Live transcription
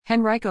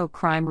Henrico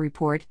Crime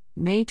Report,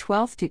 May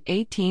 12 to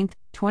 18,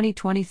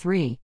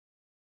 2023.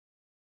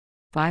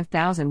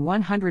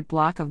 5100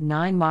 block of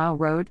 9 Mile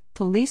Road,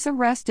 police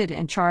arrested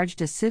and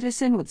charged a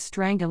citizen with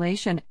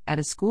strangulation at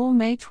a school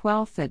May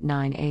 12 at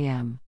 9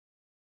 a.m.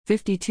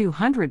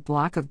 5200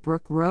 block of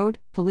Brook Road,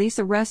 police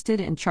arrested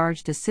and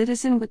charged a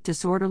citizen with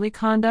disorderly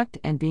conduct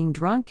and being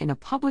drunk in a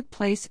public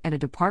place at a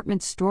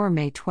department store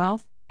May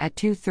 12 at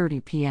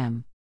 2:30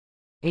 p.m.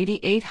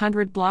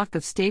 8800 block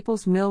of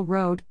Staples Mill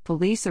Road,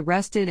 police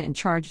arrested and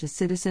charged a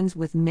citizen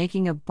with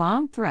making a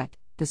bomb threat,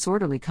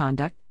 disorderly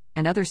conduct,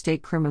 and other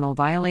state criminal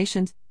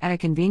violations at a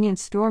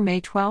convenience store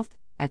May 12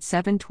 at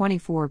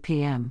 7:24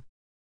 p.m.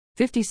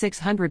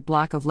 5600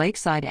 block of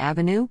Lakeside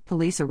Avenue,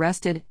 police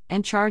arrested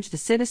and charged a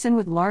citizen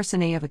with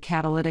larceny of a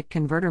catalytic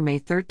converter May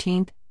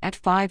 13 at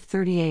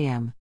 5:30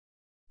 a.m.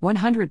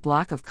 100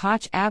 block of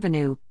Koch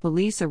Avenue,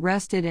 police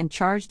arrested and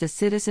charged a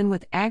citizen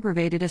with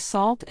aggravated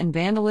assault and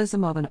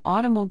vandalism of an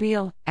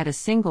automobile at a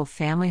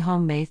single-family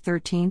home May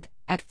 13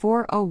 at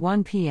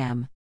 4:01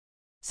 p.m.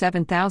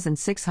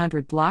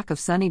 7600 block of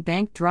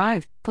Sunnybank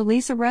Drive,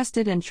 police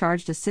arrested and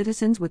charged a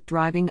citizen with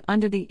driving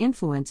under the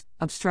influence,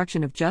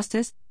 obstruction of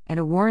justice, and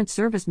a warrant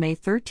service May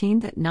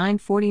 13 at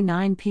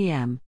 9:49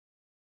 p.m.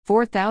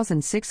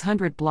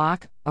 4600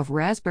 block of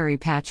Raspberry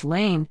Patch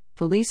Lane,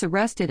 police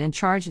arrested and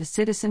charged a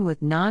citizen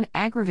with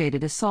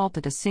non-aggravated assault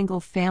at a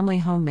single-family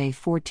home May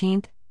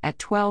 14 at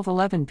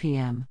 12:11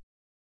 p.m.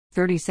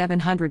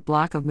 3700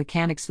 block of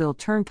Mechanicsville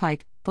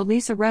Turnpike,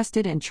 police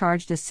arrested and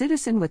charged a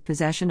citizen with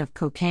possession of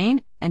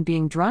cocaine and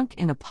being drunk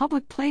in a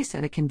public place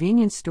at a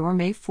convenience store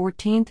May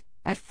 14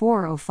 at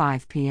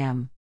 4:05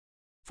 p.m.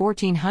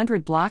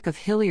 1400 block of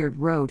Hilliard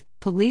Road,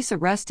 police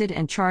arrested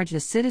and charged a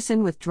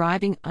citizen with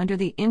driving under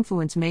the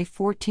influence May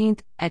 14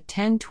 at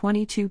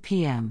 10:22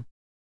 p.m.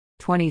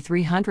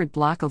 2300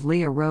 block of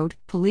Leah Road,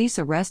 police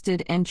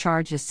arrested and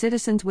charged a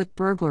citizen with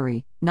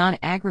burglary,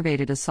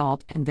 non-aggravated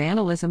assault and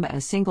vandalism at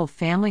a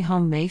single-family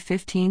home May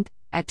 15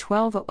 at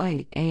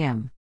 12:08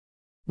 a.m.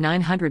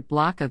 900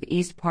 block of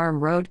East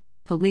Parham Road,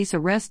 police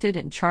arrested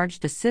and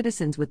charged a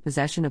citizen with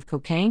possession of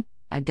cocaine,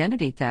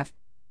 identity theft,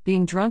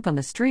 being drunk on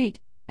the street,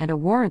 and a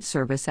warrant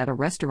service at a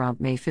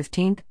restaurant May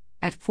 15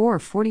 at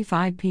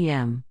 4:45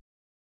 p.m.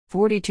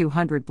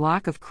 4200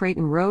 block of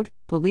Creighton Road,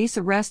 police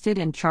arrested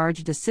and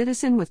charged a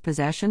citizen with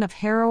possession of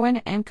heroin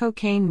and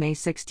cocaine May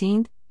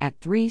 16 at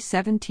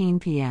 3:17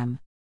 p.m.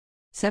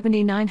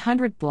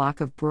 7900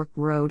 block of Brook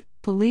Road,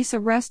 police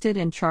arrested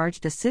and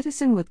charged a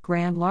citizen with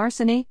grand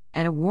larceny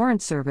and a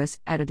warrant service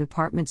at a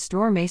department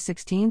store May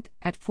 16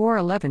 at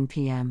 4:11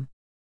 p.m.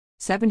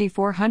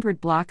 7400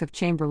 block of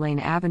Chamberlain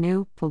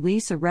Avenue,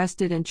 police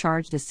arrested and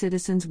charged a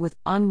citizen with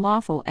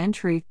unlawful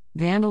entry,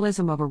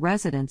 vandalism of a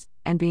residence,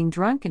 and being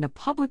drunk in a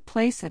public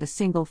place at a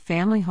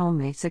single-family home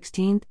May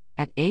 16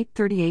 at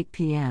 8:38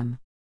 p.m.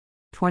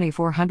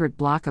 2400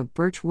 block of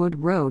Birchwood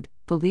Road,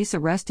 police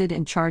arrested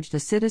and charged a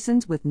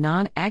citizen with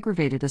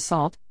non-aggravated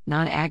assault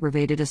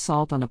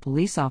on a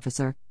police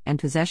officer, and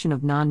possession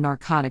of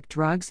non-narcotic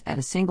drugs at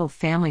a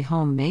single-family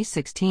home May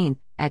 16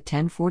 at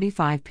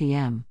 10:45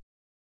 p.m.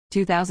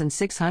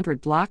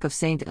 2600 block of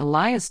St.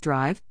 Elias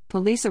Drive,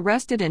 police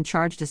arrested and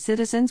charged a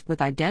citizen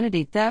with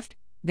identity theft,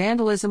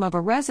 vandalism of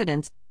a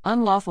residence,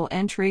 unlawful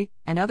entry,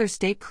 and other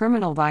state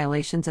criminal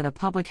violations at a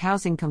public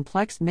housing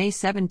complex May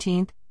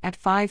 17 at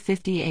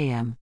 5:50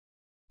 a.m.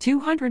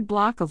 200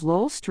 block of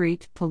Lowell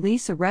Street,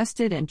 police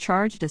arrested and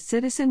charged a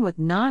citizen with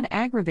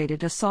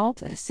non-aggravated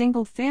assault at a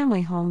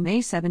single-family home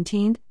May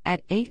 17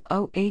 at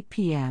 8:08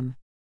 p.m.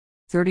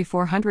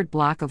 3400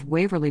 block of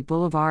Waverly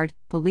Boulevard,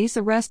 police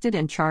arrested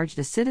and charged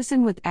a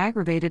citizen with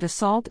aggravated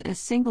assault at a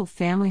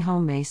single-family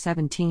home May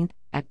 17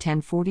 at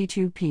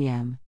 10:42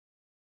 p.m.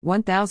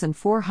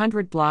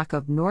 1400 block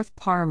of North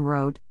Parham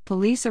Road,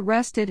 police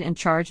arrested and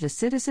charged a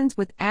citizen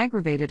with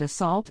aggravated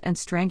assault and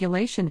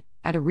strangulation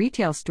at a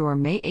retail store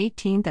May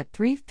 18 at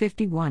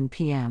 3:51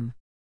 p.m.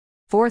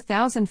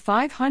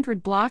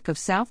 4500 block of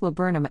South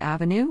Laburnum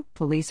Avenue,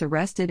 police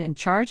arrested and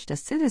charged a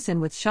citizen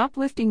with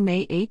shoplifting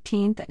May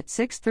 18 at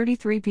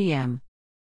 6:33 p.m.